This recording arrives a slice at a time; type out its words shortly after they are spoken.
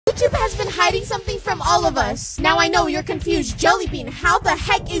YouTube has been hiding something from all of us. Now I know you're confused. Jellybean, how the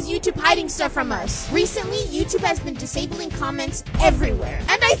heck is YouTube hiding stuff from us? Recently, YouTube has been disabling comments everywhere.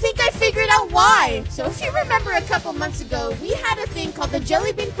 And I think I figured out why. So if you remember a couple months ago, we had a thing called the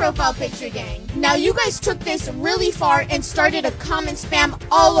Jellybean Profile Picture Gang. Now you guys took this really far and started a comment spam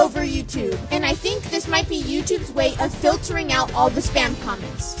all over YouTube. And I think this might be YouTube's way of filtering out all the spam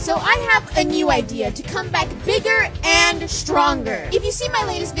comments. So I have a new idea to come back bigger and stronger. If you see my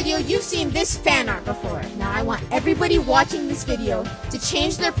latest video, you've seen this fan art before. Now I want everybody watching this video to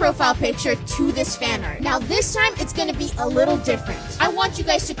change their profile picture to this fan art. Now this time it's gonna be a little different. I want you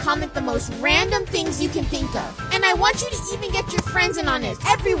guys to comment the most random things you can think of. And I want you to even get your friends in on this.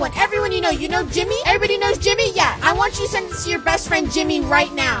 Everyone you know Jimmy? Everybody knows Jimmy? Yeah, I want you to send this to your best friend Jimmy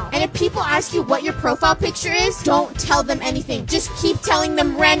right now. And if people ask you what your profile picture is, don't tell them anything. Just keep telling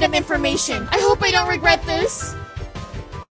them random information. I hope I don't regret this.